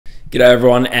G'day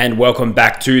everyone and welcome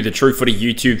back to the True Footy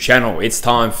YouTube channel. It's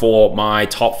time for my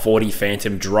top 40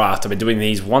 Phantom Draft. I've been doing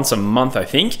these once a month, I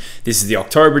think. This is the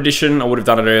October edition. I would have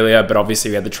done it earlier, but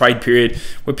obviously we had the trade period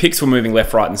where picks were moving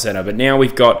left, right and center. But now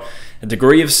we've got a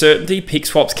degree of certainty. Pick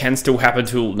swaps can still happen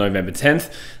till November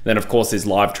 10th. Then of course there's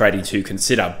live trading to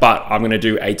consider, but I'm going to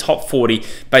do a top 40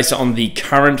 based on the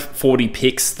current 40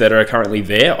 picks that are currently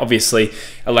there, obviously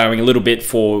allowing a little bit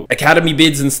for academy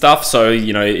bids and stuff. So,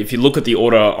 you know, if you look at the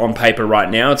order on paper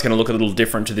right now, it's going to look a little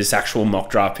different to this actual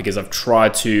mock draft because I've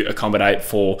tried to accommodate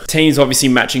for teams obviously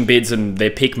matching bids and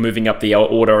their pick moving up the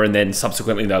order and then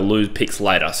subsequently they'll lose picks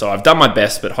later. So I've done my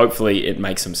best, but hopefully it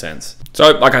makes some sense.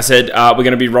 So like I said, we're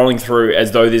going to be rolling through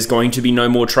as though there's going to be no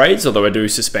more trades, although I do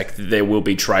suspect that there will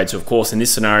be trades. So of course, in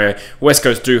this scenario, West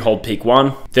Coast do hold pick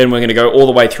 1. Then we're going to go all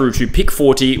the way through to pick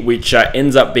 40, which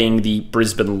ends up being the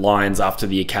Brisbane Lions after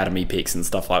the academy picks and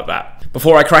stuff like that.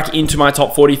 Before I crack into my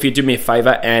top 40, if you do me a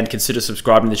favor and consider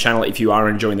subscribing to the channel if you are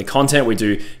enjoying the content. We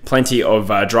do plenty of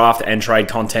draft and trade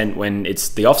content when it's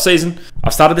the off season.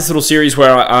 I've started this little series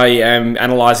where I am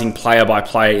analysing player by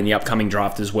player in the upcoming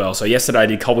draft as well. So yesterday I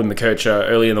did Colby McKercher.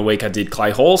 Early in the week I did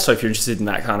Clay Hall. So if you're interested in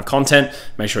that kind of content,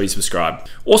 make sure you subscribe.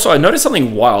 Also, I noticed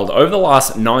something wild. Over the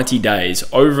last 90 days,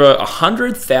 over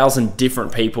 100,000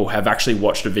 different people have actually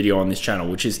watched a video on this channel,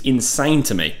 which is insane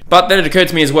to me. But then it occurred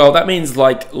to me as well, that means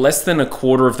like less than a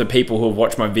quarter of the people who have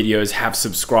watched my videos have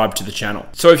subscribed to the channel.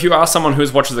 So if you are someone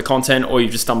who's watches the content or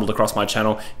you've just stumbled across my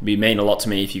channel, it'd be mean a lot to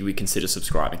me if you would consider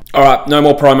subscribing. All right, no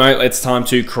more promo. It's time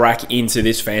to crack into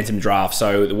this Phantom Draft.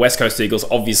 So the West Coast Eagles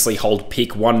obviously hold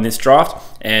pick 1 in this draft,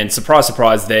 and surprise,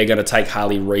 surprise, they're going to take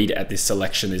Harley Reid at this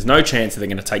selection. There's no chance that they're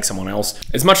going to take someone else.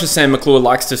 As much as Sam McClure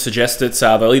likes to suggest it,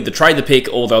 they'll either trade the pick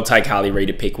or they'll take Harley Reid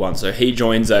at pick 1. So he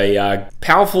joins a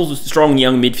powerful, strong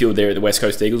young midfield there at the West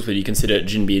Coast Eagles, whether you consider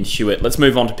Jinby and Hewitt. Let's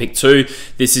move on to pick 2.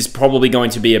 This is probably going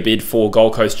to be a bid for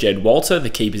Gold Coast Jed Walter, the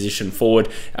key position forward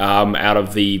out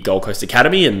of the Gold Coast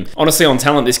Academy. And honestly, on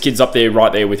talent, this kid's up there,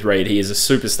 right there with Reid. He is a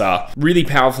superstar. Really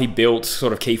powerfully built,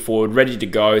 sort of key forward, ready to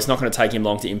go. It's not going to take him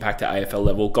long to impact at AFL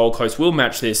level. Gold Coast will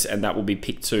match this, and that will be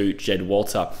pick 2, Jed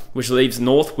Walter, which leaves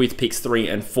North with picks 3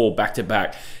 and 4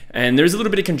 back-to-back. And there's a little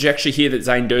bit of conjecture here that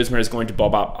Zane Dersma is going to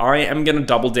bob up. I am going to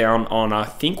double down on, I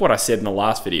think, what I said in the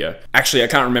last video. Actually, I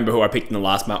can't remember who I picked in the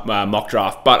last mock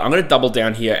draft, but I'm going to double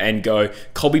down here and go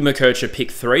Colby McKercher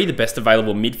pick 3, the best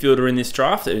available midfielder in this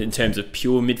draft in terms of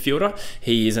pure midfielder.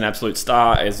 He is an absolute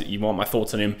star. As you want my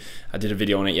thoughts on him, I did a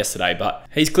video on it yesterday, but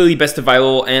he's clearly best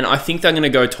available, and I think they're going to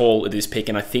go tall at this pick,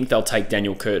 and I think they'll take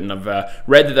Daniel Curtin. I've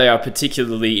read that they are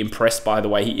particularly impressed by the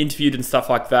way he interviewed and stuff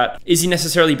like that. Is he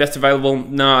necessarily best available?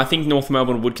 No, I think North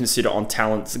Melbourne would consider on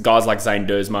talents guys like Zane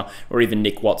Dersma or even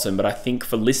Nick Watson, but I think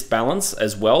for list balance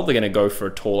as well, they're going to go for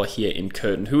a taller here in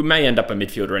Curtin, who may end up a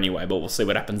midfielder anyway, but we'll see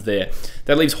what happens there.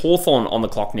 That leaves Hawthorn on the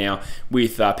clock now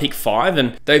with pick 5,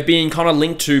 and they've been kind of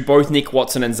linked to both Nick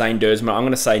Watson and Zane Dersma. I'm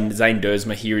going to say Zane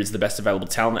Dersma here is the best available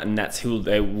talent, and that's who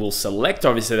they will select.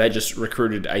 Obviously, they just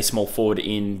recruited a small forward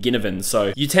in Ginnivan,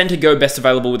 so you tend to go best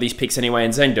available with these picks anyway,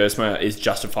 and Zane Dersma is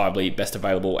justifiably best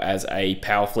available as a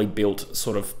powerfully built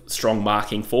sort of strong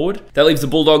marking forward. That leaves the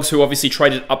Bulldogs, who obviously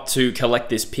traded up to collect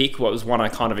this pick. What was one I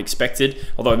kind of expected,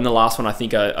 although in the last one I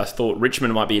think I thought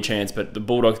Richmond might be a chance, but the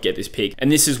Bulldogs get this pick, and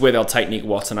this is where they'll take Nick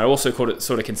Watson. I also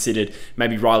sort of considered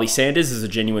maybe Riley Sanders as a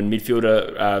genuine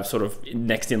midfielder, sort of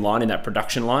next in line in that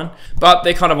production line, but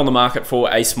they're kind of on the market for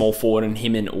a small forward, and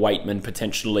him and Waitman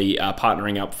potentially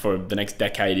partnering up for the next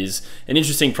decade is an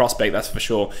interesting prospect, that's for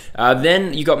sure.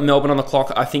 Then you got Melbourne on the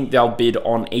clock. I think they'll bid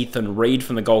on Ethan Reid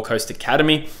from the Gold Coast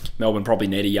Academy. Melbourne probably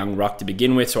need a young ruck to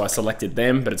begin with, so I selected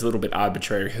them, but it's a little bit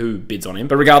arbitrary who bids on him.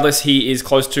 But regardless, he is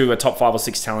close to a top 5 or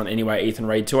 6 talent anyway. Ethan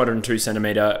Reid, 202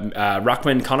 centimetre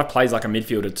ruckman, kind of plays like a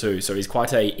midfielder too, so he's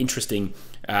quite a interesting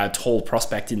tall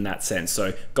prospect in that sense.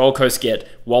 So Gold Coast get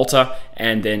Walter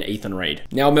and then Ethan Reid.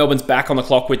 Now Melbourne's back on the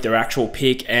clock with their actual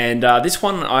pick, and this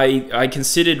one I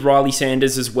considered Riley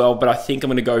Sanders as well, but I think I'm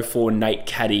going to go for Nate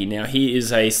Caddy. Now he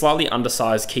is a slightly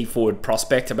undersized key forward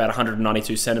prospect, about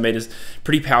 192 centimetres,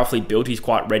 pretty powerfully built. He's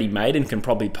quite ready-made and can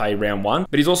probably play round 1,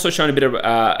 but he's also shown a bit of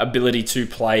ability to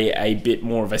play a bit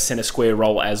more of a centre square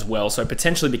role as well, so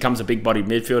potentially becomes a big-bodied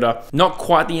midfielder. Not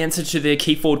quite the answer to their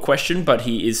key forward question, but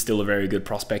he is still a very good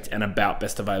prospect and about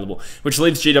best available, which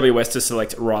leaves GWS to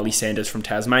select Riley Sanders from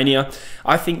Tasmania.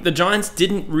 I think the Giants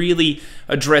didn't really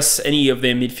address any of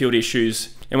their midfield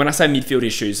issues And when I say midfield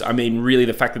issues, I mean really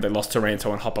the fact that they lost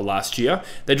Taranto and Hopper last year.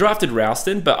 They drafted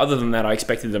Ralston, but other than that, I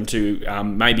expected them to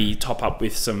maybe top up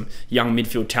with some young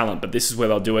midfield talent, but this is where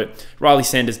they'll do it. Riley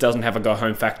Sanders doesn't have a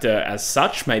go-home factor as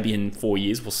such. Maybe in 4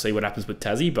 years, we'll see what happens with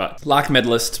Tassie, but Lark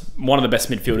medalist, one of the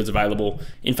best midfielders available.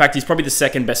 In fact, he's probably the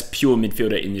second best pure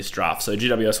midfielder in this draft, so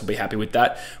GWS will be happy with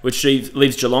that, which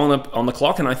leaves Geelong on the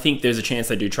clock, and I think there's a chance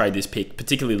they do trade this pick,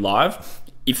 particularly live,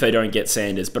 if they don't get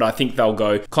Sanders. But I think they'll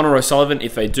go Connor O'Sullivan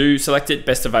if they do select it,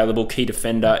 best available key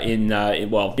defender in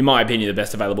my opinion, the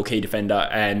best available key defender,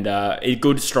 and a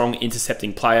good, strong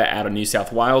intercepting player out of New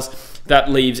South Wales.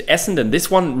 That leaves Essendon. This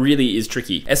one really is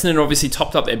tricky. Essendon obviously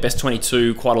topped up their best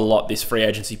 22 quite a lot this free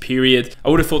agency period. I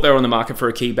would have thought they were on the market for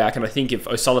a key back, and I think if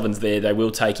O'Sullivan's there, they will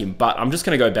take him. But I'm just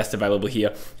going to go best available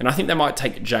here, and I think they might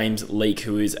take James Leake,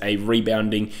 who is a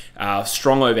rebounding,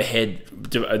 strong overhead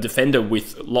defender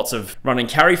with lots of run and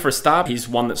carry for a start. He's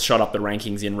one that's shot up the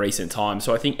rankings in recent times,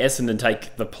 so I think Essendon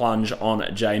take the plunge on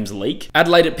James Leake.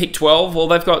 Adelaide at pick 12, well,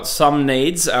 they've got some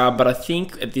needs, but I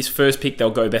think at this first pick,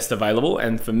 they'll go best available,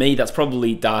 and for me, that's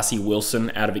probably Darcy Wilson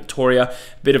out of Victoria.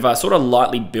 A bit of a sort of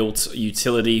lightly built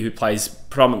utility who plays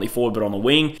predominantly forward but on the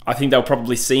wing. I think they'll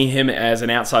probably see him as an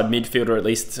outside midfielder, at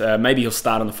least. Maybe he'll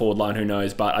start on the forward line, who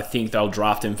knows, but I think they'll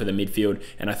draft him for the midfield,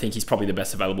 and I think he's probably the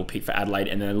best available pick for Adelaide,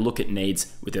 and then look at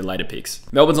needs with their later picks.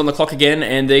 Melbourne's on the clock again,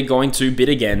 and they're going to bid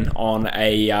again on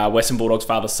a Western Bulldogs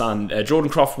father-son. Jordan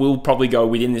Croft will probably go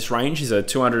within this range. He's a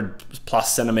 200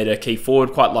 plus centimetre key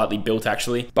forward, quite lightly built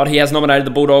actually, but he has nominated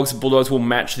the Bulldogs. Bulldogs will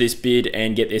match this bid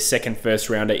and get their second first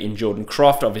rounder in Jordan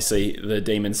Croft. Obviously, the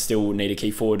Demons still need a key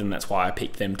forward, and that's why I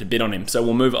picked them to bid on him. So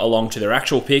we'll move along to their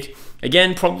actual pick.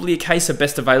 Again, probably a case of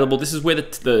best available. This is where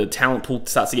the talent pool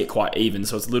starts to get quite even,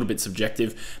 so it's a little bit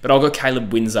subjective. But I'll go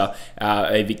Caleb Windsor,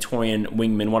 a Victorian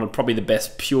wingman, one of probably the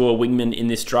best pure wingmen in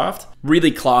this draft.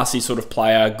 Really classy sort of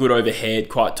player, good overhead,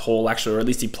 quite tall actually, or at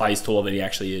least he plays taller than he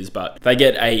actually is. But they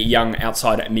get a young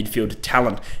outside midfield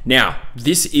talent. Now,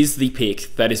 this is the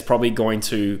pick that is probably going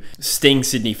to sting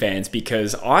Sydney fans,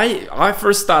 because I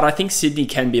for a start, I think Sydney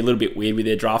can be a little bit weird with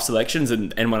their draft selections,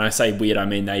 and when I say weird, I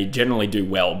mean they generally do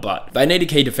well, but they need a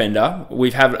key defender.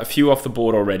 We've had a few off the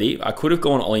board already. I could have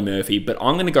gone Ollie Murphy, but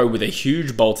I'm going to go with a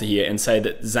huge bolter here and say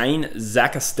that Zane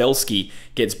Zakastelski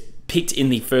gets picked in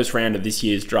the first round of this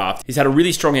year's draft. He's had a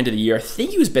really strong end of the year. I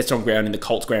think he was best on ground in the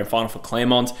Colts grand final for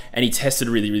Claremont, and he tested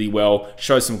really, really well,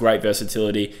 shows some great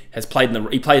versatility, he played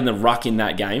in the ruck in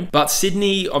that game. But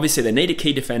Sydney, obviously they need a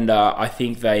key defender. I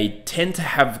think they tend to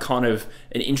have kind of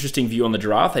an interesting view on the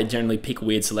draft. They generally pick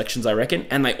weird selections, I reckon,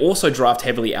 and they also draft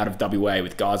heavily out of WA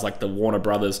with guys like the Warner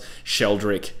brothers,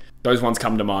 Sheldrick. Those ones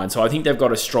come to mind. So I think they've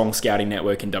got a strong scouting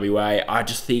network in WA. I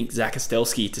just think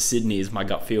Zakastelski to Sydney is my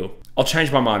gut feel. I'll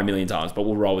change my mind a million times, but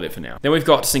we'll roll with it for now. Then we've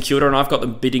got St Kilda, and I've got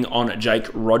them bidding on Jake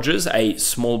Rogers, a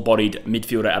small-bodied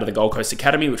midfielder out of the Gold Coast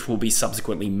Academy, which will be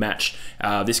subsequently matched.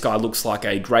 This guy looks like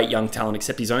a great young talent,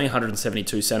 except he's only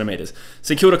 172 centimetres.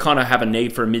 St Kilda kind of have a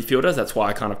need for a midfielder. That's why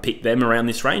I kind of picked them around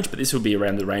this range, but this will be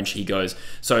around the range he goes.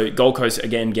 So Gold Coast,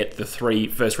 again, get the 3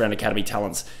 first-round Academy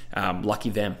talents. Lucky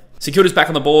them. St Kilda's back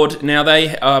on the board. Now,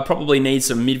 they probably need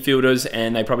some midfielders,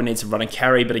 and they probably need some run and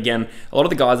carry. But again, a lot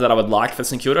of the guys that I would like for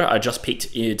St Kilda are just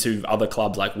picked to other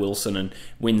clubs like Wilson and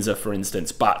Windsor, for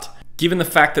instance. But given the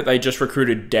fact that they just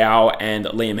recruited Dow and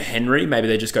Liam Henry, maybe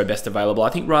they just go best available.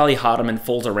 I think Riley Hardiman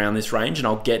falls around this range, and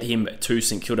I'll get him to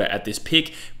St Kilda at this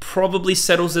pick. Probably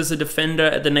settles as a defender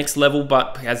at the next level,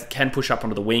 but can push up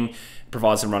onto the wing,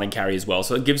 provides some run and carry as well.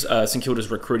 So it gives St Kilda's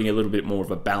recruiting a little bit more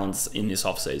of a balance in this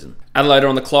offseason. Adelaide are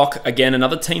on the clock. Again,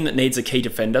 another team that needs a key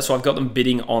defender. So I've got them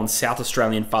bidding on South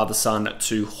Australian father-son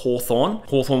to Hawthorn.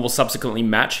 Hawthorn will subsequently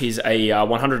match. He's a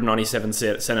 197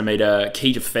 centimetre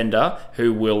key defender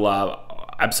who will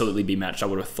absolutely be matched, I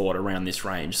would have thought, around this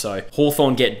range. So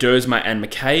Hawthorn get Dersma and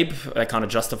McCabe. That kind of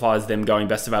justifies them going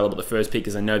best available at the first pick,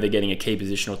 because they know they're getting a key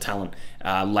positional talent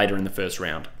later in the first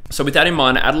round. So with that in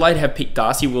mind, Adelaide have picked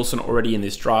Darcy Wilson already in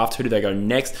this draft. Who do they go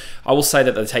next? I will say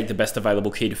that they take the best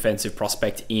available key defensive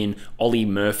prospect in Ollie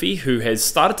Murphy, who has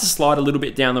started to slide a little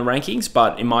bit down the rankings,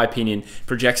 but in my opinion,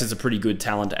 projects as a pretty good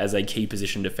talent as a key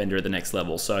position defender at the next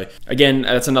level. So again,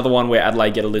 that's another one where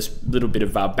Adelaide get a little bit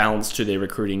of balance to their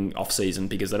recruiting off-season,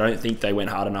 because I don't think they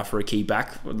went hard enough for a key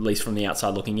back, at least from the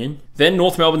outside looking in. Then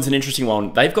North Melbourne's an interesting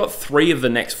one. They've got 3 of the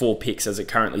next 4 picks as it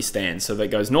currently stands. So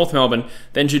that goes North Melbourne,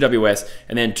 then GWS,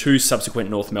 and then 2 subsequent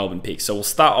North Melbourne picks. So we'll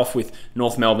start off with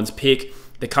North Melbourne's pick.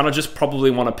 They kind of just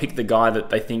probably want to pick the guy that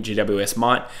they think GWS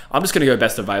might. I'm just going to go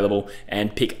best available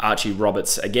and pick Archie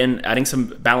Roberts. Again, adding some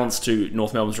balance to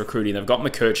North Melbourne's recruiting. They've got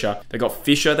McKercher, they got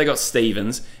Fisher, they got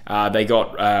Stevens, they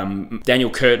got Daniel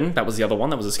Curtin, that was the other one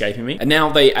that was escaping me. And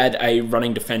now they add a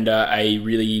running defender, a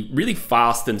really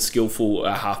fast and skillful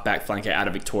halfback flanker out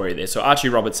of Victoria there. So Archie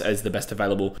Roberts is the best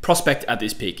available prospect at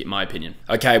this pick, in my opinion.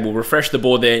 Okay, we'll refresh the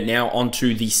board there. Now on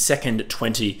to the second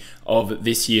 20 of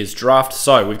this year's draft.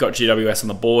 So we've got GWS on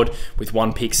the board with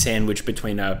one pick sandwiched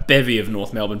between a bevy of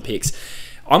North Melbourne picks.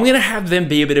 I'm going to have them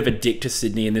be a bit of a dick to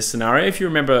Sydney in this scenario. If you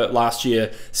remember last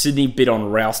year, Sydney bid on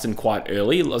Ralston quite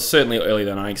early, certainly earlier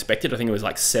than I expected. I think it was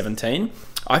like 17.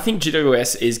 I think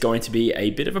GWS is going to be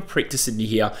a bit of a prick to Sydney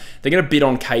here. They're going to bid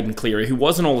on Caden Cleary, who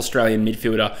was an All-Australian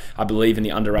midfielder, I believe, in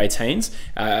the under-18s.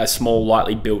 A small,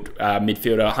 lightly built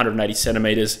midfielder, 180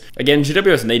 centimetres. Again,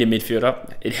 GWS need a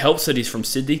midfielder. It helps that he's from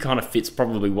Sydney, kind of fits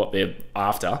probably what they're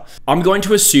after. I'm going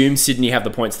to assume Sydney have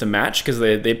the points to match because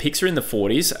their picks are in the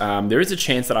 40s. There is a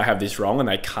chance that I have this wrong and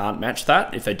they can't match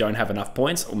that if they don't have enough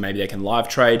points, or maybe they can live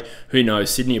trade. Who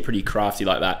knows? Sydney are pretty crafty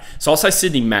like that. So I'll say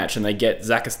Sydney match and they get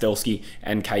Zach Ostelski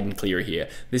and Caden Cleary here.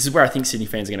 This is where I think Sydney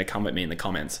fans are going to come at me in the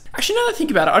comments. Actually, now that I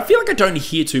think about it, I feel like I don't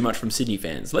hear too much from Sydney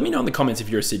fans. Let me know in the comments if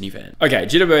you're a Sydney fan. Okay,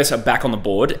 GWS are back on the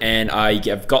board, and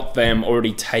I've got them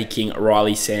already taking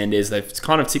Riley Sanders. They've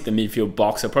kind of ticked the midfield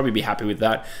box. I'll probably be happy with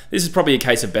that. This is probably a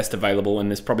case of best available, and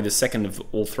there's probably the second of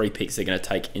all three picks they're going to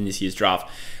take in this year's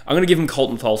draft. I'm going to give him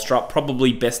Colton Tholstrup,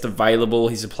 probably best available.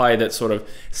 He's a player that sort of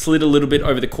slid a little bit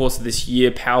over the course of this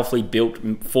year, powerfully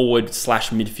built forward slash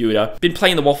midfielder. Been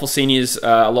playing the Waffle Seniors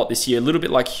a lot this year, a little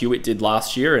bit like Hewitt did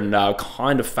last year, and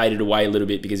kind of faded away a little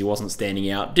bit because he wasn't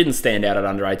standing out. Didn't stand out at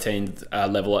under 18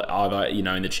 level either, you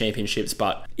know, in the championships.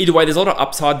 But either way, there's a lot of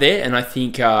upside there, and I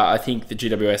think the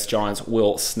GWS Giants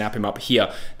will snap him up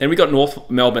here. Then we got North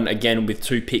Melbourne again with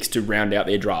 2 picks to round out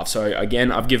their draft. So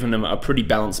again, I've given them a pretty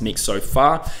balanced mix so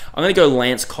far. I'm going to go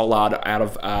Lance Collard out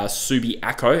of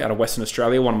Subiaco out of Western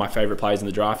Australia, one of my favourite players in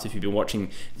the draft. If you've been watching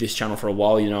this channel for a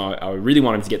while, you know I really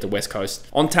want him to get to West Coast.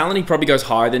 On talent, he probably goes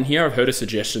higher than here. I've heard a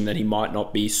suggestion that he might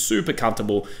not be super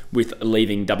comfortable with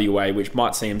leaving WA, which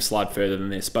might see him slide further than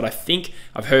this. But I think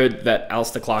I've heard that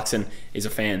Alistair Clarkson is a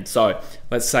fan. So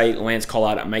let's say Lance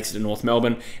Collard makes it to North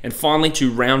Melbourne. And finally,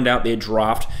 to round out their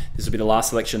draft, this will be the last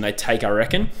selection they take, I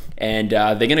reckon. And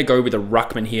they're going to go with a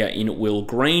ruckman here in Will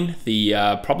Green,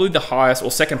 probably the highest or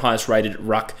second highest rated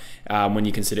ruck when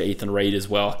you consider Ethan Reid as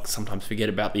well. Sometimes forget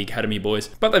about the Academy boys.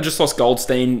 But they've just lost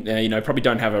Goldstein. You know, probably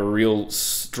don't have a real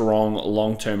strong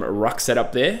long-term ruck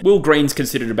setup there. Will Green's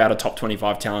considered about a top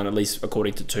 25 talent, at least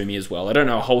according to Toomey as well. I don't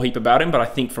know a whole heap about him, but I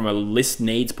think from a list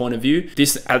needs point of view,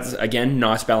 this adds, again,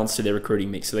 nice balance to their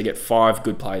recruiting mix. So they get 5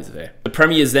 good players there. The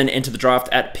Premiers then enter the draft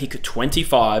at pick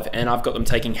 25, and I've got them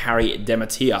taking Harry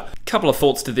Demeter. Couple of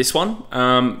thoughts to this one.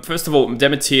 First of all,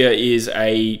 Demeter is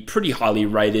a pretty highly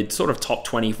rated, sort of top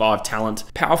 25 talent.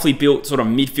 Powerfully built sort of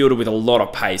midfielder with a lot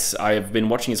of pace. I have been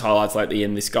watching his highlights lately,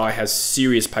 and this guy has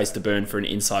serious pace to burn for an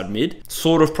inside mid.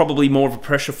 Sort of probably more of a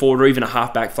pressure forward or even a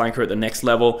halfback flanker at the next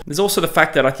level. There's also the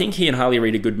fact that I think he and Harley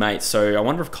Reid are good mates, so I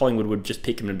wonder if Collingwood would just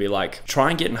pick him and be like, try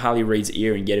and get in Harley Reid's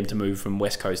ear and get him to move from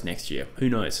West Coast next year. Who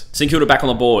knows? St Kilda back on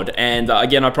the board, and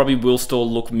again, I probably will still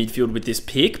look midfield with this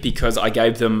pick because I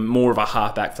gave them more of a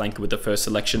halfback flanker with the first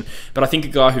selection, but I think a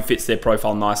guy who fits their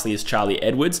profile nicely is Charlie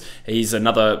Edwards. He's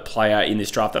another player in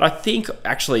this draft that I think,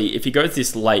 actually, if he goes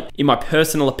this late, in my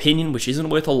personal opinion, which isn't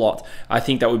worth a lot, I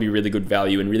think that would be really good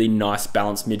value and really nice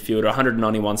balanced midfielder.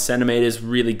 191 centimeters,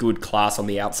 really good class on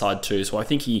the outside too. So I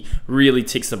think he really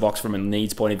ticks the box from a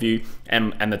needs point of view,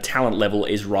 and the talent level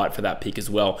is right for that pick as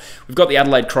well. We've got the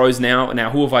Adelaide Crows now.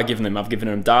 Now, who have I given them? I've given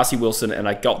them Darcy Wilson, and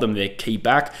I got them their key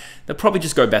back. They'll probably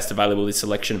just go best available this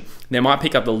selection. They might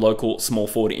pick up the local small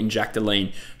forward in Jack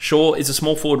Deline. Sure, is a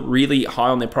small forward really high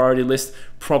on their priority list?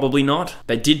 Probably not.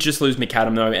 They did just lose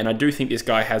McAdam though, and I do think this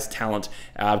guy has talent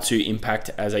to impact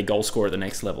as a goal scorer at the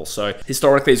next level. So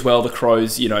historically as well, the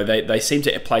Crows, you know, they seem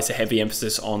to place a heavy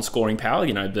emphasis on scoring power.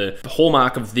 You know, the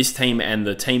hallmark of this team and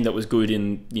the team that was good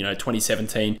in, you know,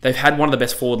 2017, they've had one of the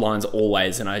best forward lines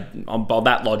always, and by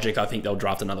that logic, I think they'll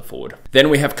draft another forward. Then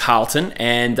we have Carlton,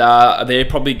 and they're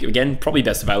probably, again, probably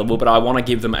best available, but I want to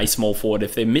give them a small forward.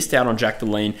 If they missed out on Jack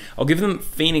Deline, I'll give them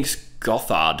Phoenix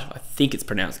Gothard. I think it's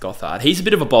pronounced Gothard. He's a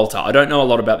bit of a bolter. I don't know a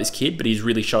lot about this kid, but he's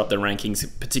really shot up the rankings,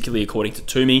 particularly according to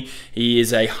Toomey. He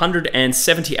is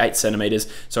 178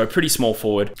 centimeters, so a pretty small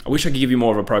forward. I wish I could give you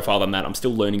more of a profile than that. I'm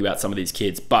still learning about some of these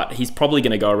kids, but he's probably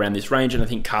going to go around this range, and I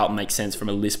think Carlton makes sense from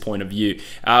a list point of view.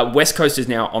 West Coast is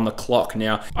now on the clock.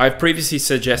 Now, I've previously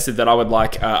suggested that I would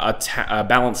like a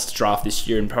balanced draft this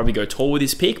year and probably go tall with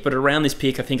this pick, but around this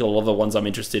pick, I think a lot of the ones I'm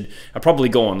interested are probably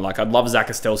gone. Like, I'd love Zach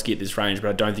Ostelski at this range, but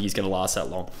I don't think he's going to last that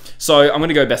long. So I'm going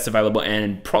to go best available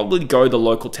and probably go the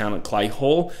local talent Clay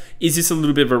Hall. Is this a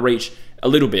little bit of a reach? A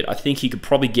little bit. I think you could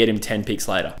probably get him 10 picks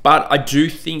later. But I do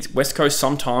think West Coast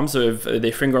sometimes have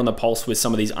their finger on the pulse with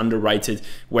some of these underrated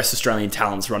West Australian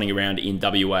talents running around in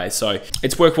WA. So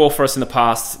it's worked well for us in the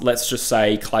past. Let's just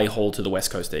say Clay Hall to the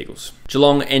West Coast Eagles.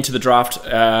 Geelong enter the draft.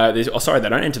 Sorry, they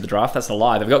don't enter the draft. That's a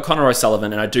lie. They've got Connor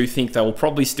O'Sullivan, and I do think they will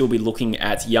probably still be looking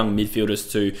at young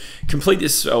midfielders to complete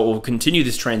this or continue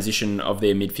this transition of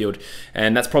their midfield.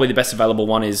 And that's probably the best available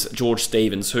one is George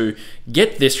Stevens, who,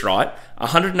 get this right,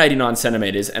 189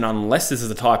 centimeters, and unless this is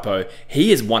a typo,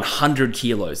 he is 100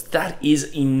 kilos. That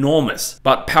is enormous,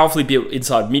 but powerfully built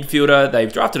inside midfielder.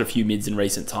 They've drafted a few mids in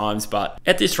recent times, but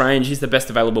at this range, he's the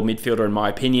best available midfielder in my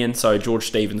opinion, so George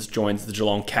Stevens joins the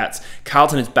Geelong Cats.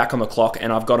 Carlton is back on the clock,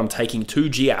 and I've got him taking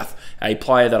Tujiath, a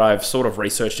player that I've sort of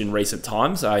researched in recent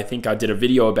times. I think I did a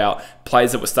video about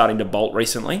players that were starting to bolt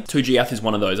recently. Tujiath is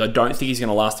one of those. I don't think he's going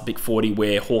to last to pick 40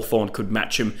 where Hawthorn could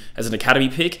match him as an academy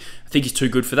pick. I think he's too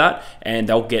good for that, and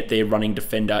they'll get their running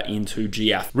defender into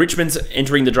Giath. Richmond's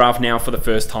entering the draft now for the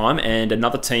first time, and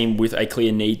another team with a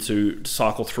clear need to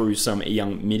cycle through some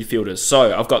young midfielders.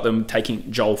 So I've got them taking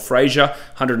Joel Frazier,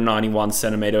 191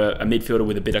 centimeter, a midfielder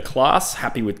with a bit of class.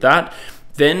 Happy with that.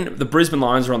 Then the Brisbane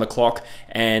Lions are on the clock,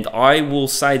 and I will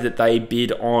say that they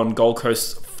bid on Gold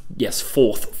Coast. Yes,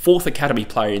 fourth academy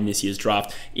player in this year's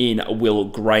draft in Will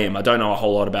Graham. I don't know a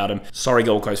whole lot about him. Sorry,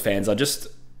 Gold Coast fans.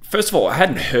 First of all, I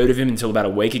hadn't heard of him until about a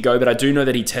week ago, but I do know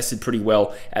that he tested pretty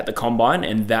well at the Combine,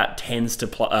 and that tends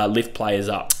to lift players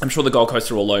up. I'm sure the Gold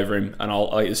Coast are all over him, and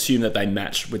I assume that they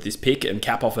match with this pick and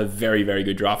cap off a very, very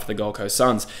good draft for the Gold Coast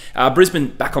Suns. Brisbane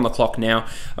back on the clock now.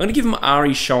 I'm going to give him Ari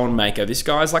Schoenmaker. This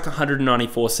guy's like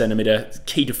 194 centimeter,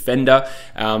 key defender.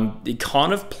 He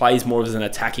kind of plays more as an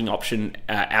attacking option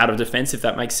out of defense, if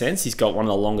that makes sense. He's got one of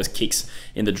the longest kicks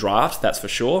in the draft, that's for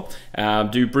sure.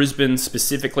 Do Brisbane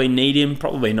specifically need him?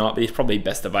 Probably not, but he's probably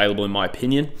best available in my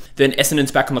opinion. Then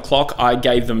Essendon's back on the clock. I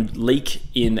gave them Leak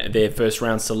in their first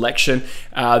round selection.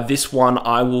 This one,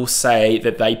 I will say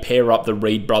that they pair up the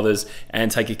Reid brothers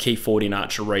and take a key forward in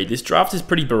Archer Reid. This draft is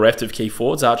pretty bereft of key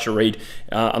forwards. Archer Reid,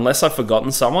 unless I've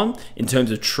forgotten someone, in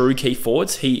terms of true key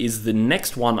forwards, he is the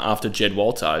next one after Jed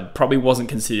Walter. I probably wasn't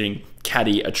considering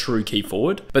Caddy a true key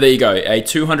forward, but there you go, a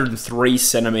 203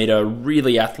 centimeter,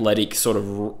 really athletic, sort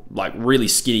of like really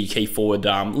skinny key forward.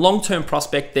 Long-term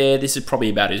prospect there. This is probably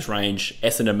about his range.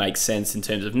 Essendon makes sense in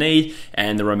terms of need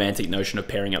and the romantic notion of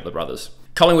pairing up the brothers.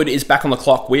 Collingwood is back on the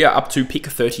clock. We are up to pick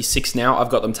 36 now. I've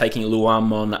got them taking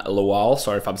Luamon Lual.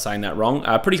 Sorry if I'm saying that wrong.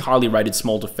 A pretty highly rated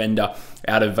small defender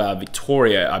out of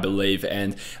Victoria, I believe.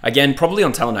 And again, probably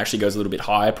on talent actually goes a little bit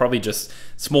higher. Probably just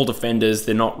small defenders.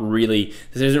 There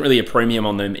isn't really a premium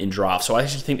on them in draft. So I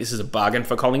actually think this is a bargain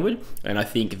for Collingwood. And I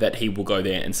think that he will go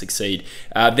there and succeed.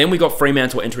 Then we got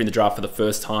Fremantle entering the draft for the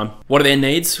first time. What are their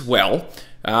needs? Well,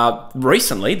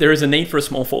 recently there is a need for a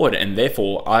small forward, and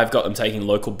therefore I've got them taking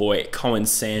local boy Cohen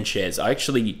Sanchez. I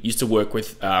actually used to work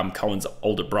with Cohen's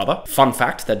older brother. Fun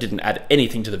fact, that didn't add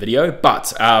anything to the video,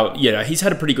 but he's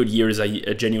had a pretty good year as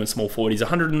a genuine small forward. He's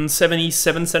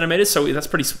 177 centimeters, so that's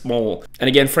pretty small. And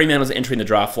again, Fremantle's entering the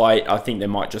draft late. I think they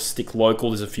might just stick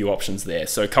local. There's a few options there.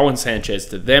 So Cohen Sanchez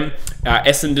to them.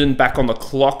 Essendon back on the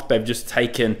clock. They've just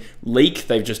taken Leak.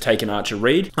 They've just taken Archer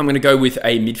Reid. I'm going to go with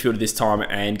a midfielder this time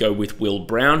and go with Will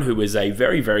Brown, who is a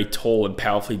very, very tall and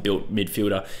powerfully built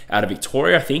midfielder out of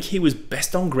Victoria. I think he was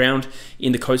best on ground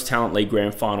in the Coast Talent League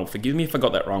Grand Final. Forgive me if I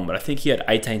got that wrong, but I think he had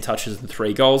 18 touches and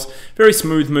 3 goals. Very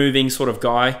smooth moving sort of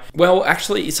guy. Well,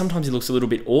 actually, sometimes he looks a little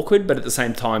bit awkward, but at the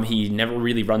same time, he never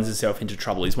really runs himself into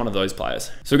trouble. He's one of those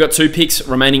players. So we've got 2 picks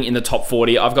remaining in the top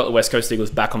 40. I've got the West Coast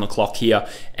Eagles back on the clock here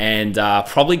and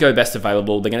probably go best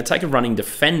available. They're going to take a running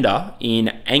defender in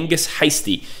Angus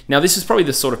Hastie. Now, this is probably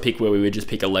the sort of pick where we would just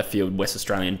pick a left field West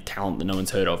Australian talent that no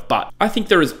one's heard of. But I think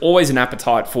there is always an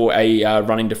appetite for a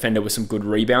running defender with some good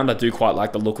rebound. I do quite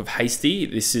like the look of Hasty.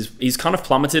 He's kind of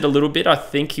plummeted a little bit. I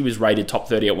think he was rated top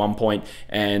 30 at one point,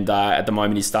 and at the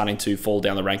moment he's starting to fall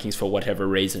down the rankings for whatever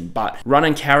reason. But run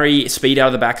and carry, speed out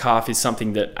of the back half is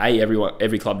something that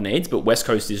every club needs, but West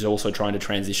Coast is also trying to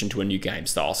transition to a new game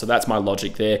style. So that's my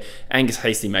logic there. Angus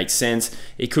Hasty makes sense.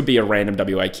 It could be a random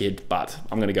WA kid, but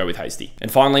I'm going to go with Hasty.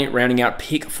 And finally, rounding out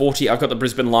pick 40, I've got the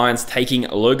Brisbane Lions taking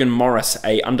Logan Morris,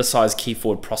 a undersized key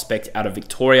forward prospect out of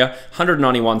Victoria,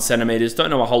 191 centimeters. Don't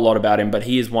know a whole lot about him, but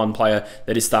he is one player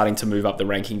that is starting to move up the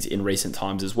rankings in recent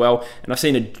times as well. And I've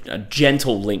seen a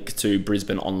gentle link to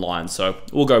Brisbane online, so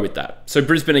we'll go with that. So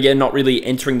Brisbane, again, not really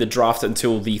entering the draft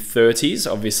until the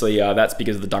 30s. Obviously, that's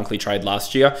because of the Dunkley trade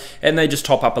last year. And they just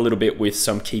top up a little bit with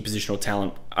some key positional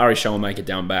talent. Ari Schoenmaker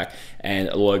down back and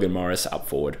Logan Morris up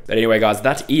forward. But anyway, guys,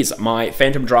 that is my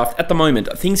Phantom draft at the moment.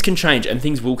 Things can change and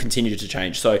things will continue to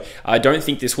change. So I don't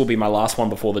think this will be my last one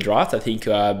before the draft. I think,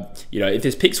 if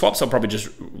there's pick swaps, I'll probably just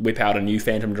whip out a new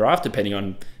Phantom draft depending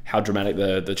on how dramatic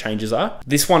the changes are.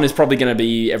 This one is probably going to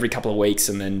be every couple of weeks,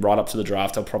 and then right up to the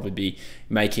draft, I'll probably be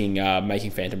making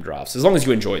Phantom drafts, as long as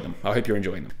you enjoy them. I hope you're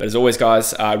enjoying them. But as always,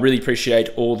 guys, I really appreciate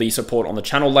all the support on the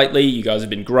channel lately. You guys have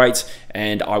been great,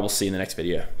 and I will see you in the next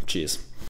video. Cheers.